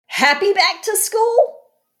Happy back to school?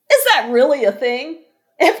 Is that really a thing?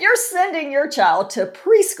 If you're sending your child to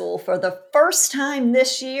preschool for the first time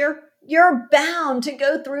this year, you're bound to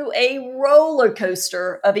go through a roller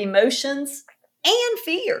coaster of emotions and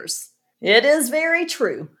fears. It is very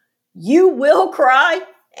true. You will cry,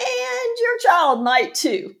 and your child might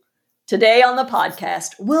too. Today on the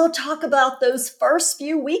podcast, we'll talk about those first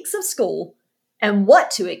few weeks of school and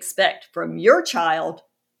what to expect from your child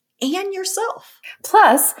and yourself.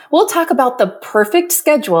 Plus, we'll talk about the perfect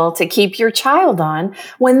schedule to keep your child on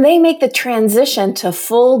when they make the transition to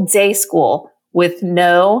full day school with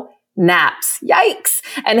no naps. Yikes!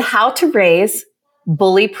 And how to raise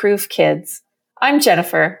bully-proof kids. I'm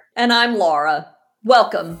Jennifer. And I'm Laura.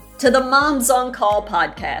 Welcome to the Moms on Call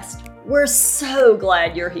podcast. We're so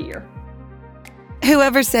glad you're here.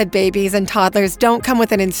 Whoever said babies and toddlers don't come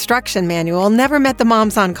with an instruction manual never met the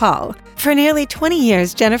Moms on Call. For nearly 20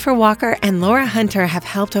 years, Jennifer Walker and Laura Hunter have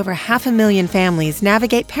helped over 500,000 families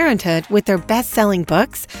navigate parenthood with their best-selling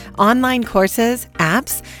books, online courses,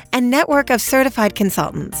 apps, and network of certified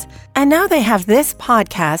consultants. And now they have this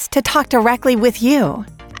podcast to talk directly with you.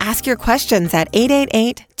 Ask your questions at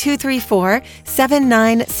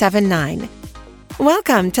 888-234-7979.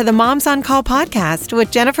 Welcome to the Moms on Call podcast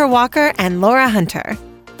with Jennifer Walker and Laura Hunter.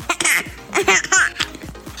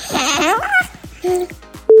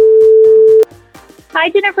 Hi,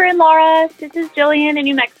 Jennifer and Laura. This is Jillian in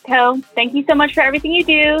New Mexico. Thank you so much for everything you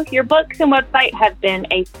do. Your books and website have been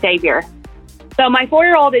a savior. So my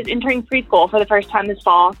 4-year-old is entering preschool for the first time this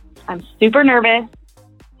fall. I'm super nervous.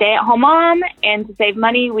 Stay-at-home mom, and to save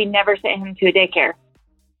money, we never sent him to a daycare.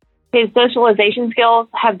 His socialization skills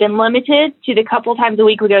have been limited to the couple times a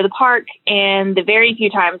week we go to the park and the very few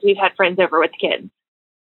times we've had friends over with kids.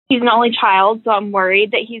 He's an only child, so I'm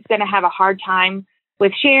worried that he's going to have a hard time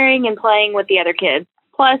with sharing and playing with the other kids.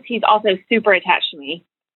 Plus, he's also super attached to me.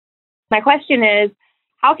 My question is,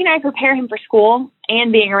 how can I prepare him for school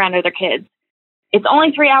and being around other kids? It's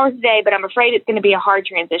only 3 hours a day, but I'm afraid it's going to be a hard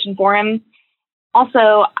transition for him.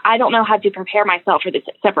 Also, I don't know how to prepare myself for this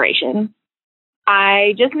separation.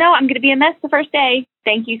 I just know I'm going to be a mess the first day.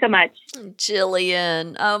 Thank you so much.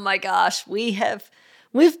 Jillian, oh my gosh, we've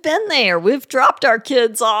been there. We've dropped our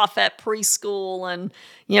kids off at preschool, and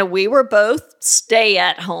we were both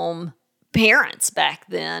stay-at-home parents back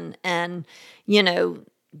then, and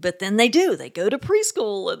but then they go to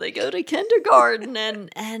preschool and they go to kindergarten,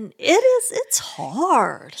 and it's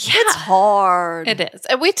hard. Yeah, it's hard. It is.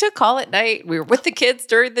 And we took call at night. We were with the kids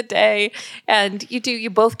during the day, and you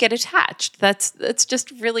both get attached. That's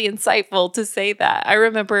just really insightful to say that. I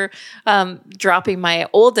remember dropping my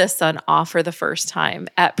oldest son off for the first time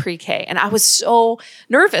at pre-K, and I was so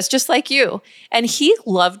nervous, just like you. And he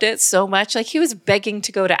loved it so much. Like, he was begging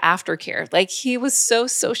to go to aftercare. Like, he was so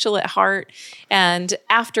social at heart. And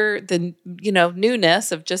after the,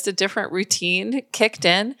 newness of just a different routine kicked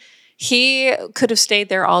in, he could have stayed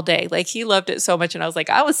there all day. Like, he loved it so much. And I was like,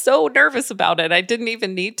 I was so nervous about it. I didn't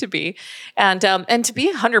even need to be. And to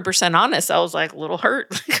be 100% honest, I was like a little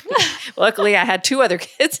hurt. Luckily, I had 2 other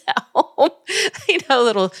kids at home,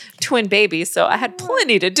 little twin babies. So I had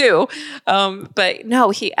plenty to do. But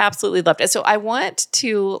no, he absolutely loved it. So I want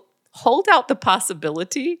to hold out the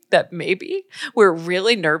possibility that maybe we're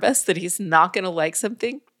really nervous that he's not going to like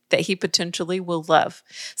something that he potentially will love.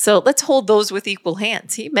 So let's hold those with equal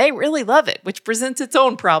hands. He may really love it, which presents its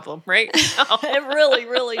own problem, right? It really,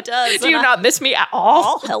 really does. Do you not miss me at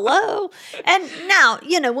all? Hello. And now,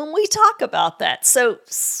 when we talk about that, so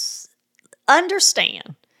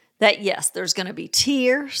understand that, yes, there's going to be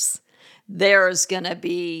tears. There's going to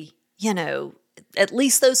be, at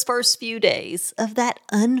least those first few days of that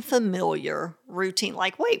unfamiliar routine.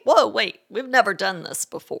 Like, wait, we've never done this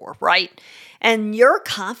before, right? And your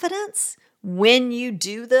confidence when you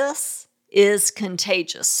do this is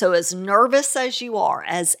contagious. So as nervous as you are,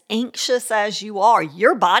 as anxious as you are,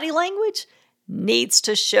 your body language needs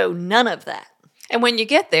to show none of that. And when you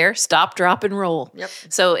get there, stop, drop, and roll. Yep.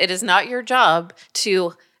 So it is not your job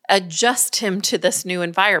to adjust him to this new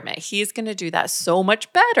environment. He's going to do that so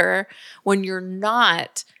much better when you're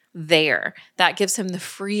not there. That gives him the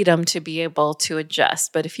freedom to be able to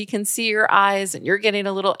adjust. But if he can see your eyes and you're getting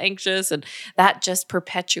a little anxious, and that just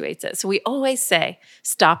perpetuates it. So we always say,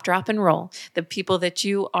 stop, drop, and roll. The people that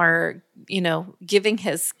you are, giving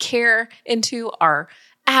his care into are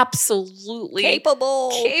absolutely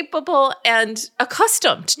capable and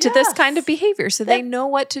accustomed to this kind of behavior. So they know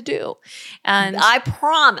what to do. And I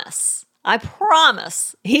promise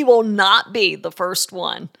he will not be the first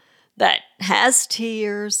one that has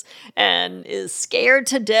tears and is scared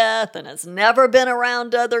to death and has never been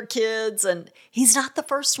around other kids. And he's not the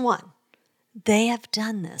first one. They have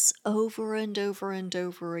done this over and over and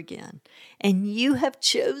over again. And you have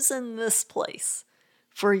chosen this place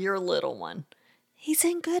for your little one. He's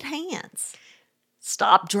in good hands.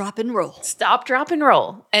 Stop, drop, and roll. Stop, drop, and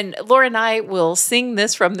roll. And Laura and I will sing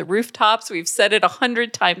this from the rooftops. We've said it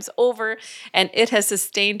 100 times over, and it has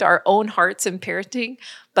sustained our own hearts in parenting.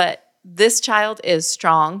 But this child is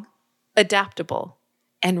strong, adaptable,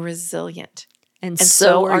 and resilient. And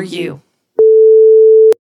so are you.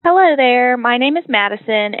 Hello there. My name is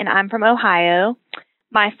Madison, and I'm from Ohio.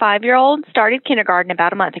 My 5-year-old started kindergarten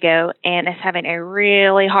about a month ago and is having a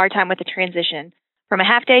really hard time with the transition from a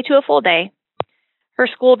half day to a full day. Her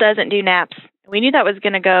school doesn't do naps. We knew that was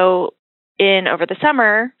going to go in over the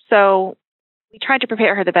summer, so we tried to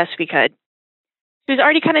prepare her the best we could. She was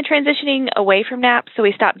already kind of transitioning away from naps, so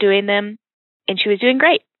we stopped doing them, and she was doing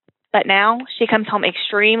great. But now she comes home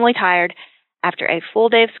extremely tired after a full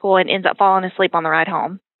day of school and ends up falling asleep on the ride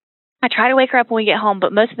home. I try to wake her up when we get home,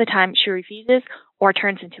 but most of the time she refuses or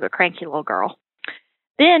turns into a cranky little girl.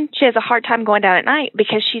 Then she has a hard time going down at night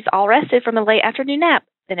because she's all rested from a late afternoon nap.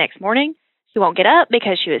 The next morning, she won't get up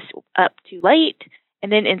because she was up too late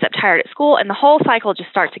and then ends up tired at school, and the whole cycle just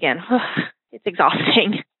starts again. It's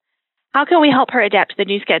exhausting. How can we help her adapt to the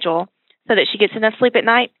new schedule so that she gets enough sleep at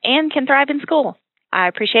night and can thrive in school? I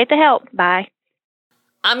appreciate the help. Bye.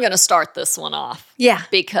 I'm going to start this one off. Yeah.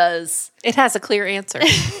 Because it has a clear answer.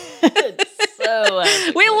 it's so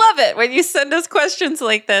we love it when you send us questions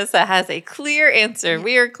like this that has a clear answer.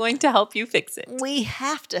 We are going to help you fix it. We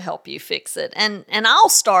have to help you fix it. And I'll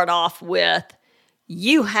start off with,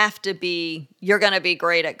 you're going to be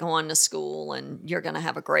great at going to school and you're going to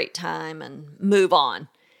have a great time and move on.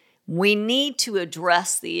 We need to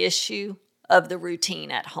address the issue of the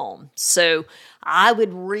routine at home. So I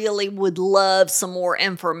would love some more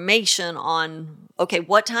information on, okay,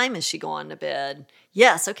 what time is she going to bed?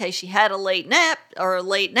 Yes, okay, she had a late nap.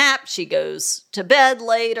 She goes to bed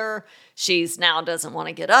later. She's now doesn't want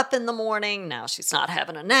to get up in the morning. Now she's not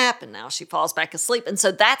having a nap, and now she falls back asleep. And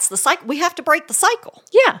so that's the cycle. We have to break the cycle.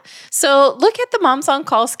 Yeah. So look at the Moms on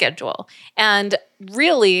Call schedule and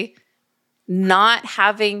really not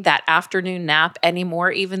having that afternoon nap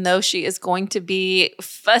anymore, even though she is going to be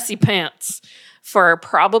fussy pants for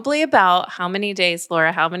probably about how many days,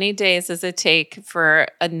 Laura? How many days does it take for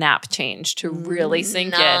a nap change to really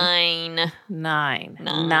sink in?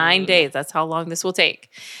 9 days. That's how long this will take.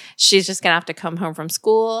 She's just going to have to come home from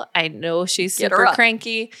school. I know she's super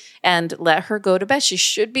cranky, and let her go to bed. She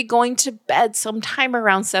should be going to bed sometime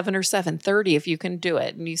around 7 or 7:30 if you can do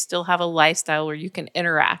it, and you still have a lifestyle where you can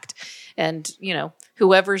interact. And,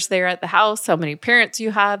 whoever's there at the house, how many parents you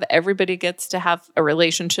have, everybody gets to have a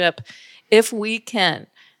relationship. If we can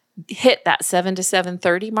hit that 7 to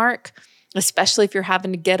 7:30 mark, especially if you're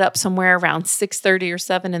having to get up somewhere around 6:30 or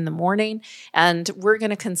 7 in the morning, and we're going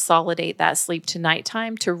to consolidate that sleep to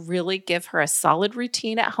nighttime to really give her a solid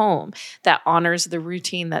routine at home that honors the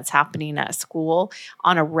routine that's happening at school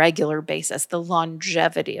on a regular basis, the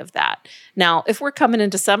longevity of that. Now, if we're coming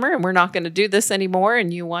into summer and we're not going to do this anymore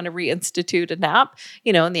and you want to reinstitute a nap,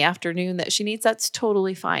 in the afternoon that she needs, that's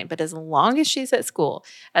totally fine. But as long as she's at school,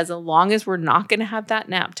 as long as we're not going to have that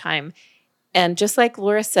nap time, and just like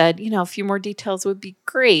Laura said, a few more details would be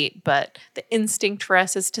great, but the instinct for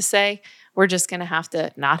us is to say, we're just going to have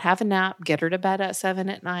to not have a nap, get her to bed at 7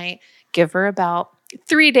 at night, give her about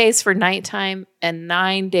 3 days for nighttime and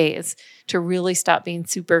 9 days to really stop being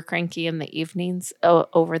super cranky in the evenings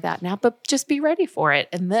over that nap, but just be ready for it.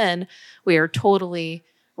 And then we are totally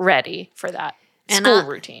ready for that school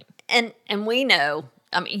routine. And we know,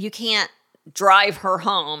 you can't drive her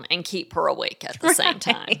home and keep her awake at the same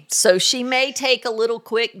time. So she may take a little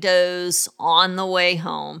quick doze on the way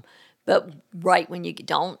home, but right when you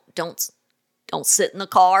don't sit in the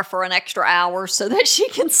car for an extra hour so that she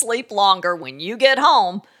can sleep longer. When you get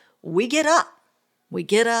home, we get up.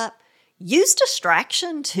 Use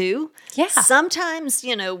distraction too. Yeah. Sometimes,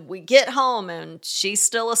 we get home and she's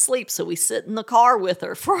still asleep, so we sit in the car with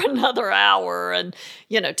her for another hour and,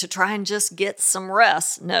 to try and just get some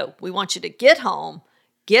rest. No, we want you to get home,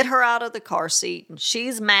 get her out of the car seat, and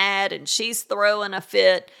she's mad and she's throwing a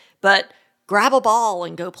fit, but grab a ball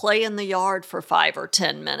and go play in the yard for 5 or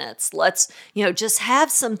 10 minutes. Let's, just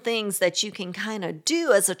have some things that you can kind of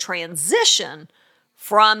do as a transition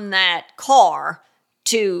from that car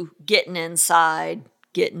to getting inside,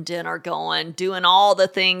 getting dinner going, doing all the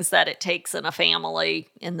things that it takes in a family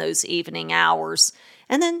in those evening hours.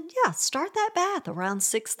 And then, start that bath around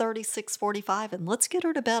 6:30, 6:45, and let's get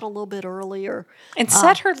her to bed a little bit earlier. And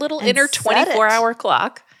set her little inner 24-hour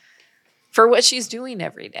clock. for what she's doing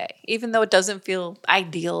every day, even though it doesn't feel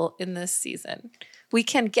ideal in this season. We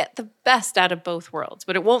can get the best out of both worlds,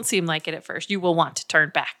 but it won't seem like it at first. You will want to turn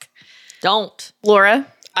back. Don't. Laura,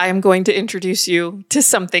 I am going to introduce you to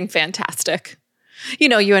something fantastic. You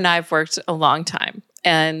know, you and I have worked a long time,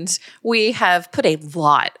 and we have put a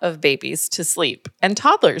lot of babies to sleep and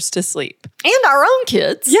toddlers to sleep. And our own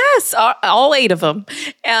kids. Yes, all 8 of them.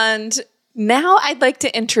 And now I'd like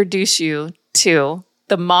to introduce you to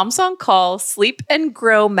the Moms on Call Sleep and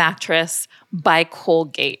Grow mattress by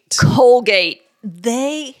Colgate. Colgate.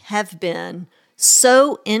 They have been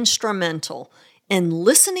so instrumental in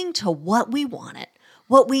listening to what we wanted,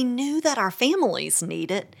 what we knew that our families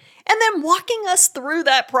needed, and then walking us through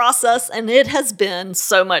that process, and it has been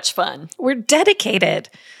so much fun. We're dedicated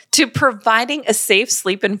to providing a safe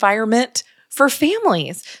sleep environment for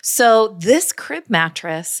families. So this crib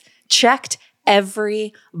mattress checked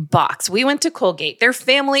every box. We went to Colgate. They're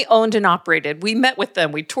family owned and operated. We met with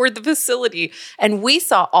them. We toured the facility, and we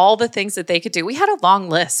saw all the things that they could do. We had a long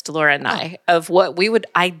list, Laura and I, of what we would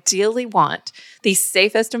ideally want the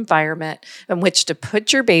safest environment in which to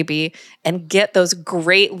put your baby and get those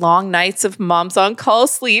great long nights of Moms on Call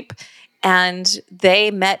sleep. And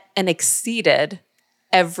they met and exceeded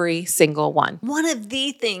every single one. One of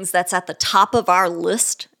the things that's at the top of our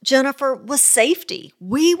list, Jennifer, was safety.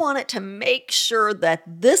 We wanted to make sure that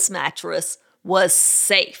this mattress was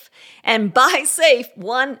safe. And by safe,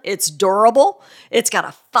 one, it's durable. It's got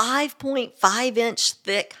a 5.5-inch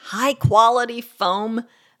thick, high-quality foam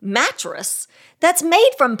mattress that's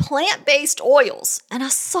made from plant-based oils and a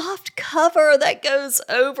soft cover that goes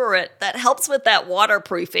over it that helps with that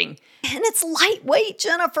waterproofing. And it's lightweight,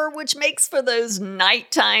 Jennifer, which makes for those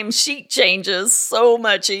nighttime sheet changes so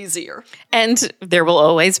much easier. And there will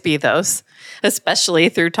always be those, especially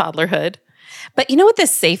through toddlerhood. But you know what,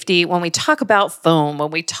 this safety, when we talk about foam, when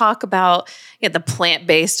we talk about the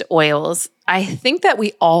plant-based oils, I think that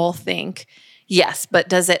we all think, yes, but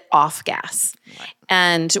does it off gas? Right.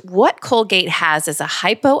 And what Colgate has is a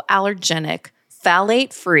hypoallergenic,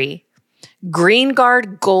 phthalate-free,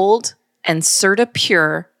 GreenGuard Gold and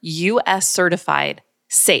CertaPure US certified,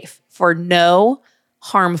 safe for no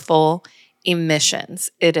harmful emissions.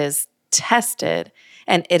 It is tested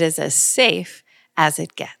and it is as safe as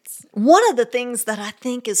it gets. One of the things that I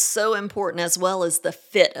think is so important as well is the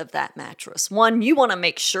fit of that mattress. One, you want to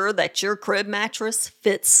make sure that your crib mattress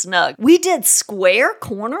fits snug. We did square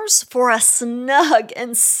corners for a snug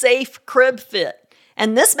and safe crib fit.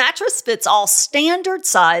 And this mattress fits all standard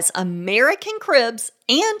size American cribs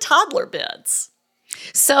and toddler beds.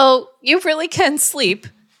 So you really can sleep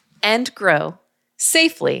and grow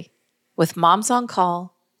safely with Moms on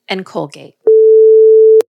Call and Colgate.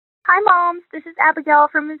 Hi, Moms. This is Abigail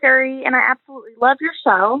from Missouri, and I absolutely love your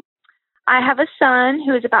show. I have a son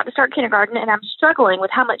who is about to start kindergarten, and I'm struggling with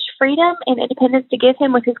how much freedom and independence to give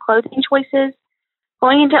him with his clothing choices.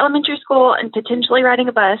 Going into elementary school and potentially riding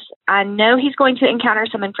a bus, I know he's going to encounter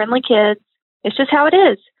some unfriendly kids. It's just how it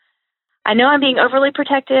is. I know I'm being overly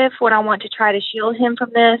protective when I want to try to shield him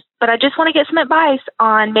from this, but I just want to get some advice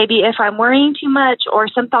on maybe if I'm worrying too much or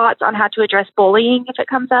some thoughts on how to address bullying if it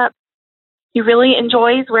comes up. He really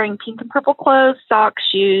enjoys wearing pink and purple clothes, socks,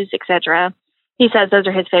 shoes, etc. He says those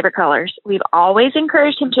are his favorite colors. We've always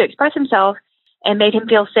encouraged him to express himself and made him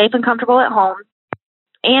feel safe and comfortable at home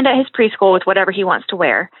and at his preschool with whatever he wants to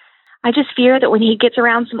wear. I just fear that when he gets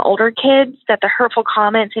around some older kids that the hurtful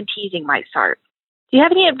comments and teasing might start. Do you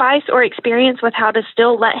have any advice or experience with how to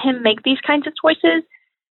still let him make these kinds of choices,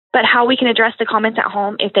 but how we can address the comments at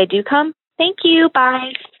home if they do come? Thank you.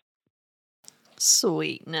 Bye.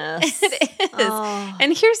 Sweetness. It is. Oh.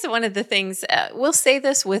 And here's one of the things, we'll say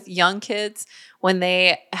this with young kids when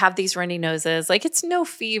they have these runny noses, like it's no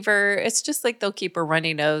fever. It's just like they'll keep a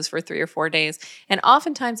runny nose for 3 or 4 days. And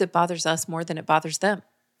oftentimes it bothers us more than it bothers them.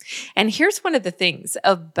 And here's one of the things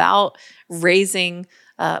about raising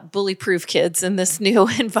bully-proof kids in this new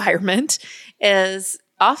environment is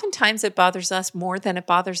oftentimes it bothers us more than it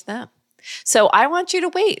bothers them. So I want you to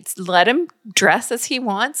wait. Let him dress as he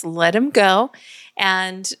wants. Let him go.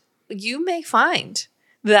 And you may find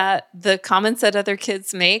that the comments that other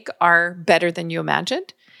kids make are better than you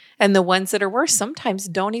imagined. And the ones that are worse sometimes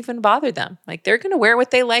don't even bother them. Like they're going to wear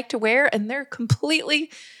what they like to wear and they're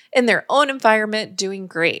completely in their own environment doing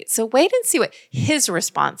great. So wait and see what his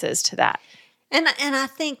response is to that. And I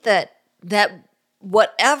think that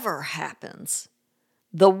whatever happens,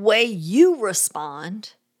 the way you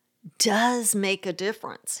respond does make a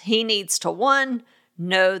difference. He needs to, one,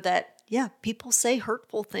 know that, yeah, people say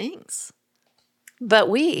hurtful things. But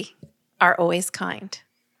we are always kind.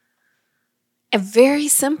 And very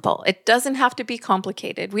simple. It doesn't have to be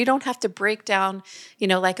complicated. We don't have to break down,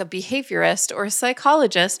 like a behaviorist or a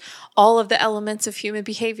psychologist, all of the elements of human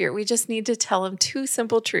behavior. We just need to tell them 2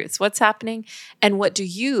 simple truths. What's happening and what do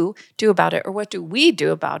you do about it, or what do we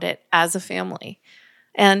do about it as a family?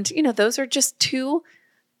 And, those are just 2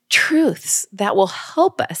 truths that will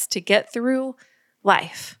help us to get through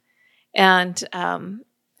life.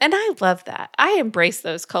 And I love that. I embrace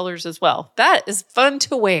those colors as well. That is fun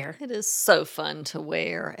to wear. It is so fun to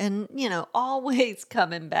wear. And, always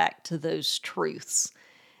coming back to those truths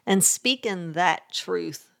and speaking that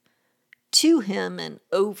truth to him and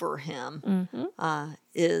over him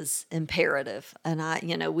is imperative.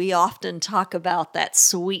 And we often talk about that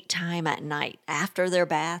sweet time at night after their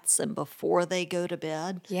baths and before they go to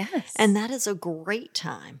bed. Yes. And that is a great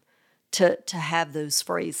time to have those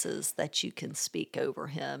phrases that you can speak over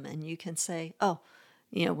him, and you can say,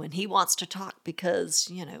 when he wants to talk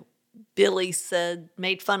because, Billy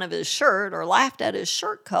made fun of his shirt or laughed at his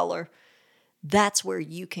shirt color, that's where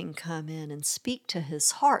you can come in and speak to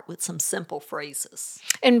his heart with some simple phrases.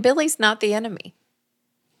 And Billy's not the enemy.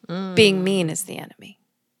 Being mean is the enemy.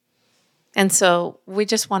 And so we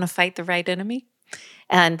just want to fight the right enemy.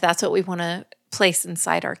 And that's what we want to place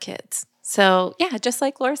inside our kids. So yeah, just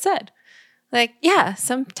like Laura said,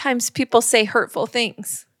 sometimes people say hurtful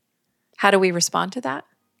things. How do we respond to that?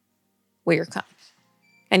 We're kind.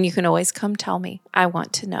 And you can always come tell me. I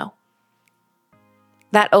want to know.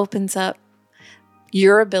 That opens up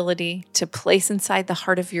your ability to place inside the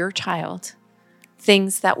heart of your child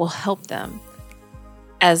things that will help them.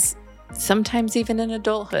 As sometimes even in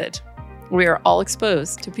adulthood, we are all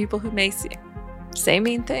exposed to people who may say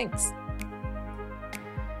mean things.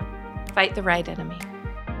 Fight the right enemy.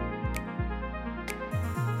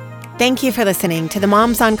 Thank you for listening to the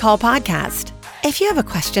Moms on Call podcast. If you have a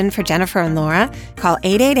question for Jennifer and Laura, call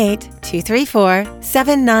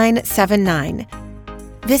 888-234-7979.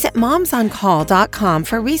 Visit momsoncall.com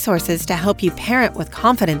for resources to help you parent with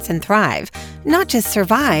confidence and thrive, not just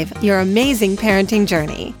survive your amazing parenting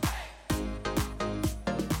journey.